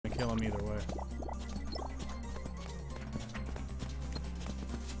kill him either way.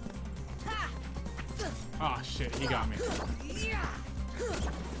 Oh shit, he got me.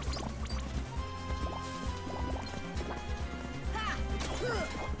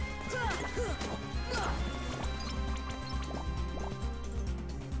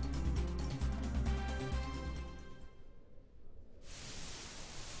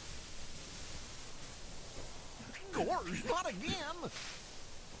 Gorge, not again!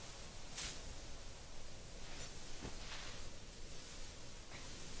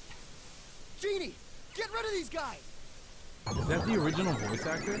 Genie! Get rid of these guys! Is that the original voice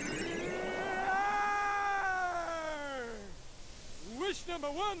actor? Wish number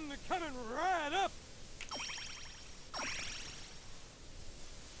one coming right up!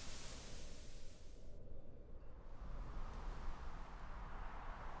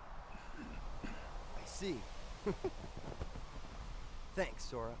 I see. Thanks,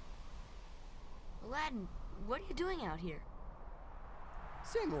 Sora. Aladdin, what are you doing out here?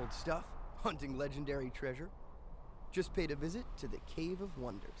 Same old stuff. Hunting legendary treasure. Just paid a visit to the Cave of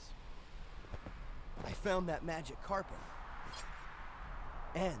Wonders. I found that magic carpet.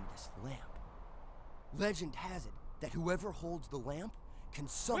 And this lamp. Legend has it that whoever holds the lamp can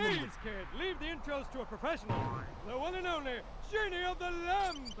summon Please, kid, leave the intros to a professional. The one and only Genie of the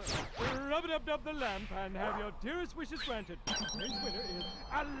Lamp. Rub-a-dub-dub the lamp and have your dearest wishes granted. Today's winner is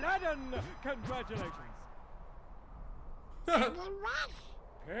Aladdin. Congratulations.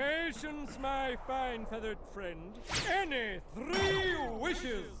 Patience, my fine feathered friend. Any 3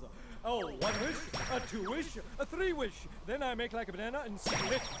 wishes. Oh, 1 wish, a 2 wish, a 3 wish. Then I make like a banana and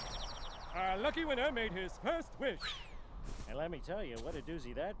split. Our lucky winner made his first wish. And let me tell you what a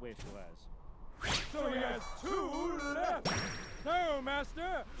doozy that wish was. So he has 2 left. So,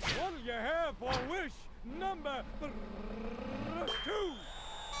 Master, what'll you have for wish number 2?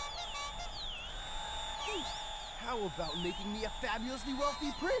 How about making me a fabulously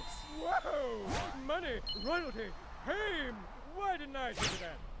wealthy prince? Whoa! Money, royalty, fame! Why didn't I think of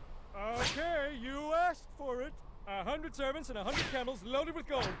that? Okay, you asked for it. 100 servants and 100 camels loaded with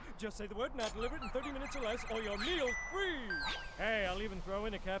gold. Just say the word and I'll deliver it in 30 minutes or less, or your meal's free. Hey, I'll even throw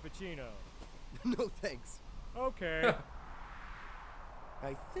in a cappuccino. No thanks. Okay.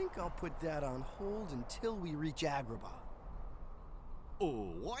 I think I'll put that on hold until we reach Agrabah.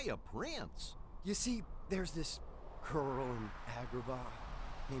 Oh, why a prince? You see, there's this girl in Agrabah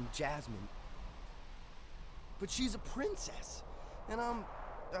named Jasmine. But she's a princess. And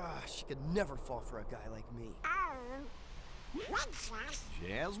she could never fall for a guy like me. Princess?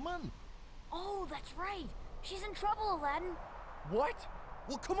 Jasmine? Oh, that's right. She's in trouble, Aladdin. What?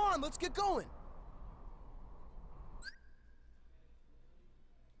 Well, come on, let's get going.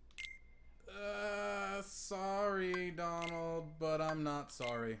 Sorry, Donald, but I'm not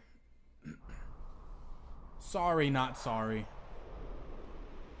sorry. Sorry, not sorry.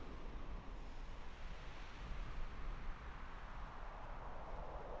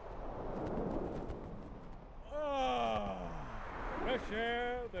 Fresh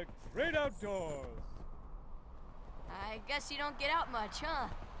air, the great outdoors. I guess you don't get out much, huh?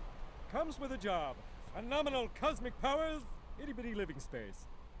 Comes with a job. Phenomenal cosmic powers, itty-bitty living space.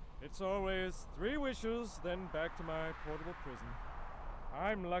 It's always 3 wishes, then back to my portable prison.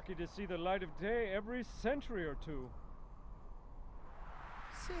 I'm lucky to see the light of day every century or 2.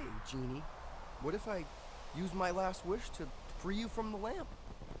 Say, Genie, what if I use my last wish to free you from the lamp?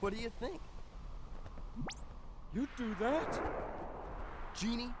 What do you think? You do that?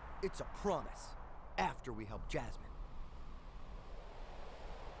 Genie, it's a promise. After we help Jasmine.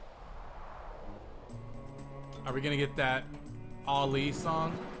 Are we gonna get that Ali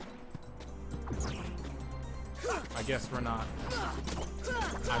song? I guess we're not.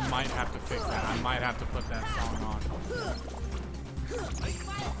 I might have to fix that. I might have to put that song on.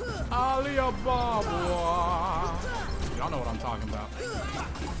 Alibaba. Y'all know what I'm talking about.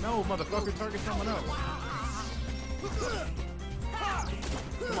 No, motherfucker, target someone else.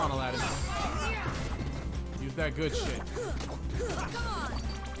 Come on, Aladdin. Use that good shit.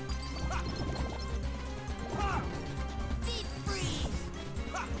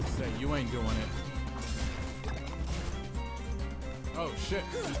 Say, you ain't doing it. Oh, shit.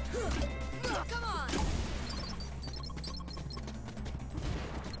 Come on.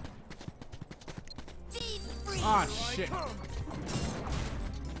 Deep freeze. Ah, shit.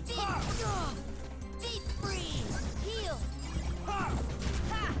 Deep freeze. Heal.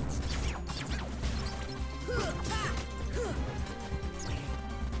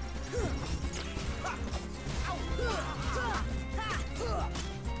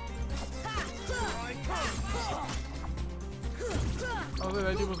 All that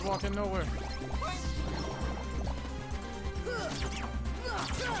I did was just walking nowhere.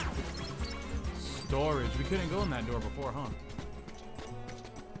 Storage. We couldn't go in that door before, huh?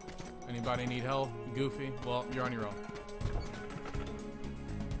 Anybody need help? Goofy? Well, you're on your own.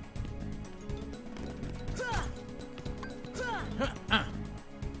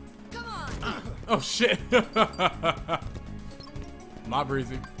 Come on. Oh shit! My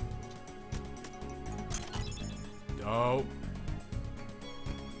breezy. Dope.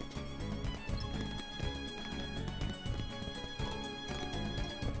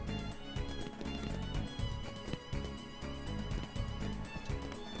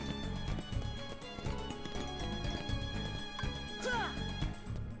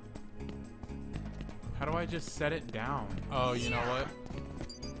 How do I just set it down? Oh, you know what?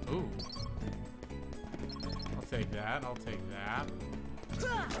 Ooh. I'll take that. I'll take that.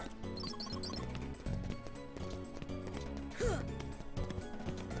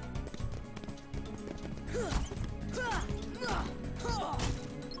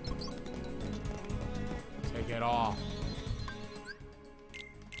 Take it off.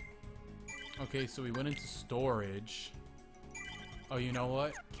 Okay, so we went into storage. Oh, you know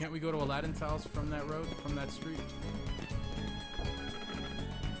what? Can't we go to Aladdin's house from that road, from that street?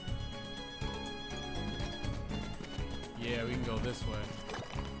 Yeah, we can go this way.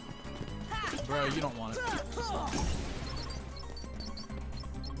 Bro, you don't want it.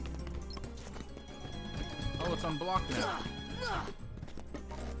 Oh, it's unblocked now.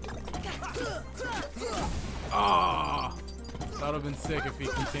 Ah! That would have been sick if he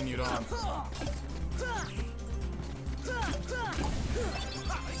continued on.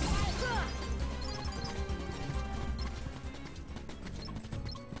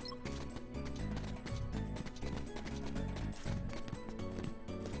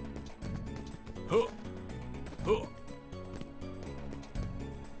 Huh. Huh.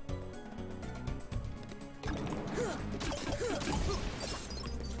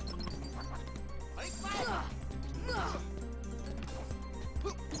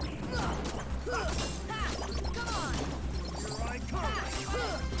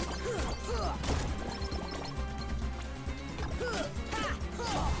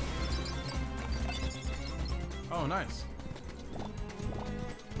 Oh, nice.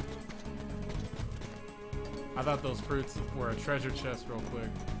 I thought those fruits were a treasure chest real quick.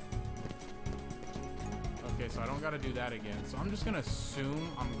 Okay, so I don't gotta do that again. So I'm just gonna assume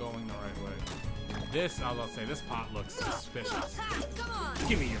I'm going the right way. This, I will say, this pot looks suspicious. Come on.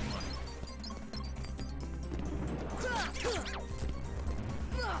 Give me your money.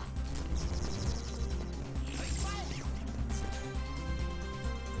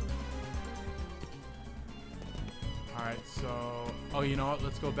 Alright, so... Oh, you know what?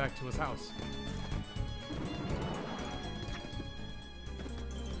 Let's go back to his house.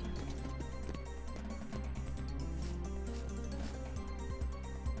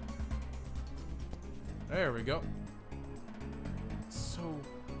 There we go. So,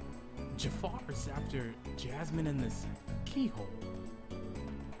 Jafar's after Jasmine in this keyhole.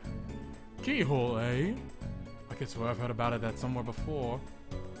 Keyhole, eh? I could swear I've heard about it that somewhere before.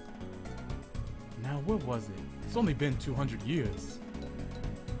 Now, where was it? It's only been 200 years.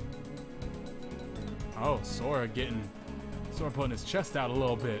 Oh, Sora putting his chest out a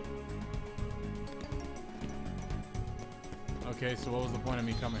little bit. Okay, so what was the point of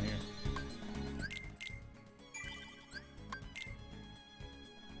me coming here?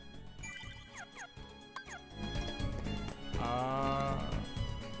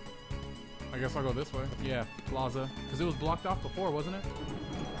 I guess I'll go this way. Yeah, Plaza. Because it was blocked off before, wasn't it?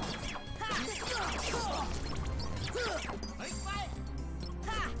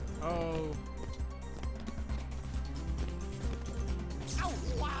 Oh.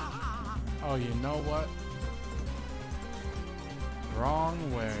 Oh, you know what?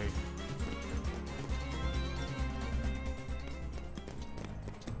 Wrong way.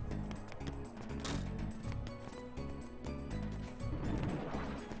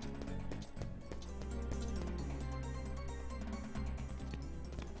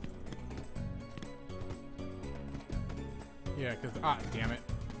 Yeah, because, damn it.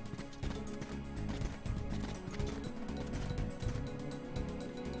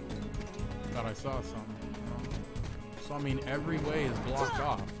 Thought I saw something. So, I mean, every way is blocked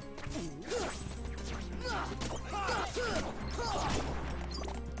off.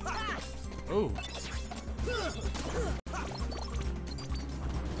 Ooh.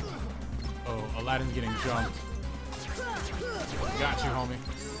 Oh, Aladdin's getting jumped. Got you, homie.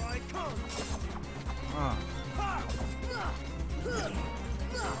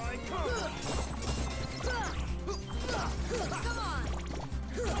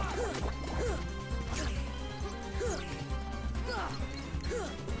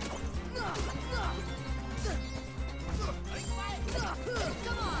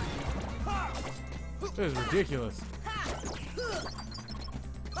 This is ridiculous.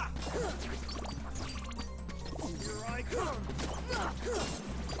 Here I come.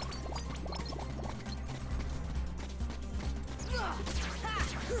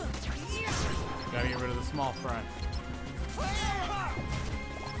 Gotta get rid of the small fry.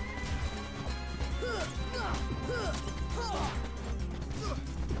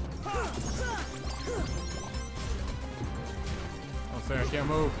 Oh, sorry, I can't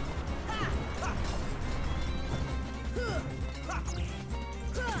move.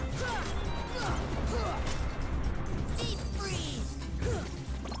 Deep freeze.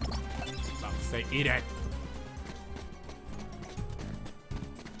 About to say, eat it.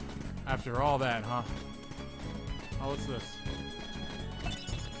 After all that, huh? Oh, what's this?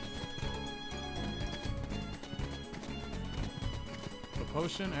 The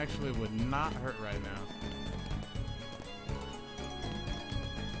potion actually would not hurt right now.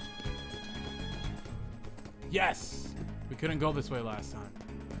 Yes! We couldn't go this way last time.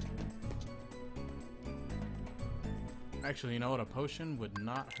 Actually, you know what? A potion would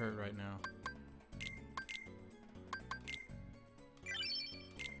not hurt right now.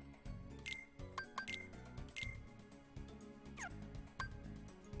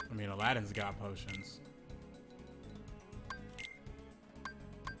 I mean, Aladdin's got potions.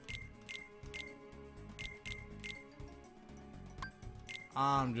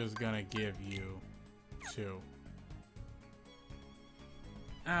 I'm just gonna give you 2.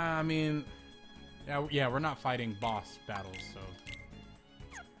 I mean, yeah, we're not fighting boss battles, so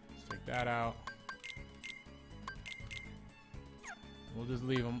let's take that out. We'll just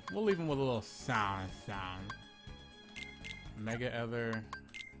leave them. We'll leave them with a little sound. Mega Ether.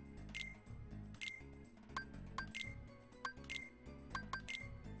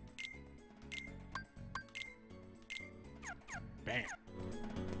 Bam.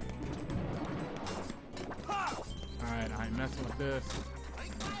 Alright, I ain't messing with this.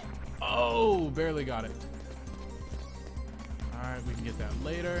 Oh, barely got it. Alright, we can get that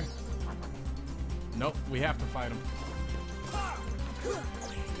later. Nope, we have to fight him.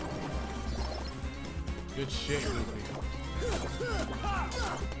 Good shit, Goofy.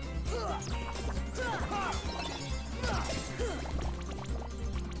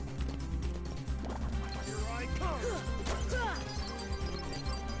 Here I come.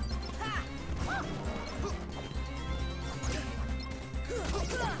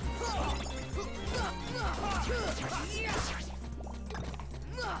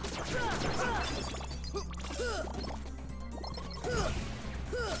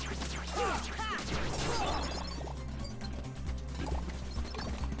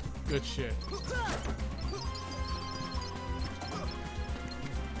 Good shit.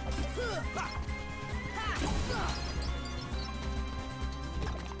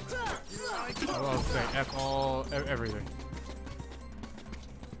 I will say F all, everything.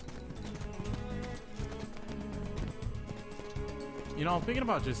 You know, I'm thinking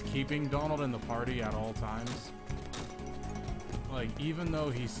about just keeping Donald in the party at all times. Like, even though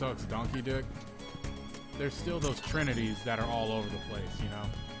he sucks donkey dick, there's still those trinities that are all over the place, you know?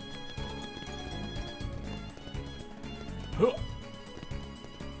 Huh.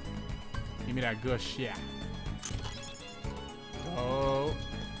 Give me that good shit. Oh.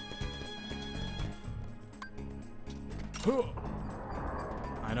 Huh.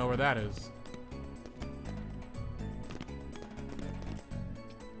 I know where that is.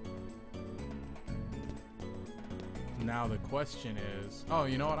 Now the question is... Oh,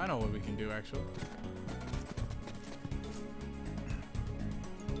 you know what? I know what we can do, actually.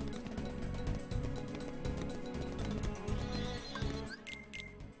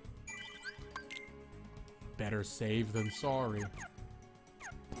 Better safe than sorry.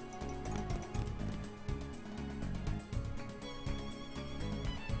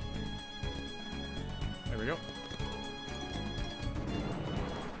 There we go.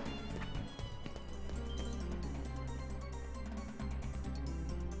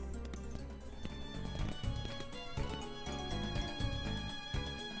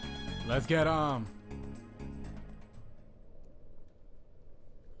 Let's get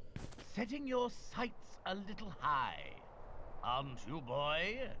Setting your sights a little high, aren't you,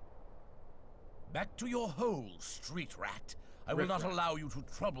 boy? Back to your hole, street rat. I will not allow you to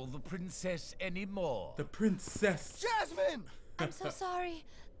trouble the princess anymore. the princess. Jasmine! I'm so sorry,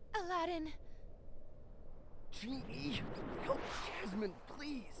 Aladdin. Genie, help Jasmine,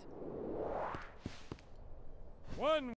 please. One